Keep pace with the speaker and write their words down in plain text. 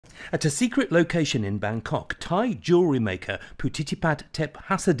At a secret location in Bangkok, Thai jewellery maker Putitipat Tep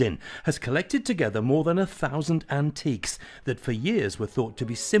Hasadin has collected together more than 1,000 antiques that for years were thought to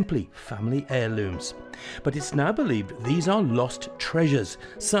be simply family heirlooms. But it's now believed these are lost treasures,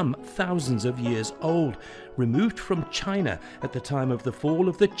 some thousands of years old, removed from China at the time of the fall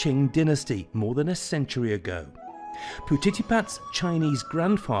of the Qing dynasty more than a century ago. Putitipat's Chinese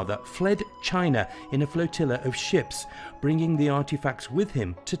grandfather fled China in a flotilla of ships, bringing the artifacts with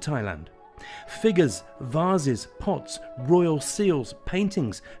him to Thailand. Figures, vases, pots, royal seals,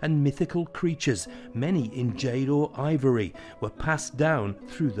 paintings and mythical creatures, many in jade or ivory, were passed down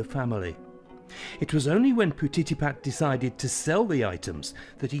through the family. It was only when Putitipat decided to sell the items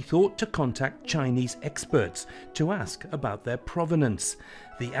that he thought to contact Chinese experts to ask about their provenance.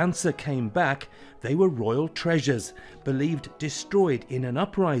 The answer came back: they were royal treasures, believed destroyed in an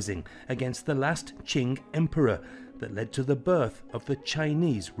uprising against the last Qing emperor that led to the birth of the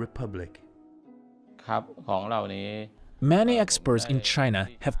Chinese Republic. Many experts in China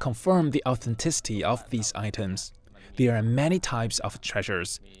have confirmed the authenticity of these items. There are many types of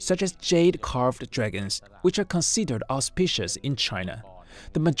treasures, such as jade-carved dragons, which are considered auspicious in China.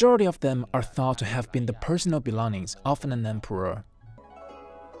 The majority of them are thought to have been the personal belongings of an emperor.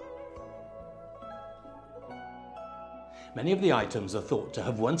 Many of the items are thought to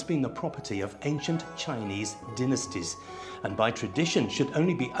have once been the property of ancient Chinese dynasties, and by tradition should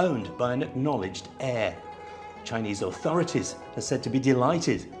only be owned by an acknowledged heir. Chinese authorities are said to be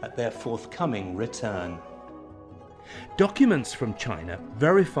delighted at their forthcoming return. Documents from China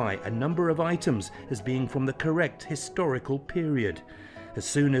verify a number of items as being from the correct historical period. As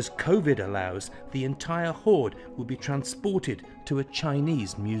soon as COVID allows, the entire hoard will be transported to a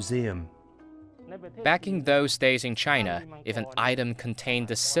Chinese museum. Back in those days in China, if an item contained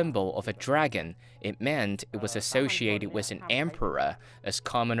the symbol of a dragon, it meant it was associated with an emperor, as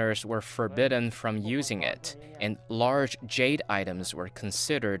commoners were forbidden from using it, and large jade items were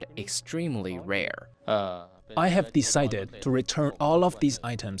considered extremely rare. I have decided to return all of these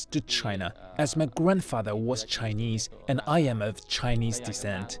items to China, as my grandfather was Chinese and I am of Chinese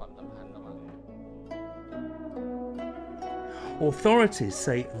descent. Authorities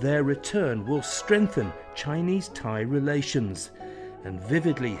say their return will strengthen Chinese-Thai relations and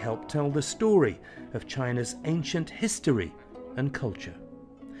vividly help tell the story of China's ancient history and culture.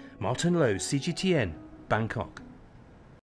 Martin Lowe, CGTN, Bangkok.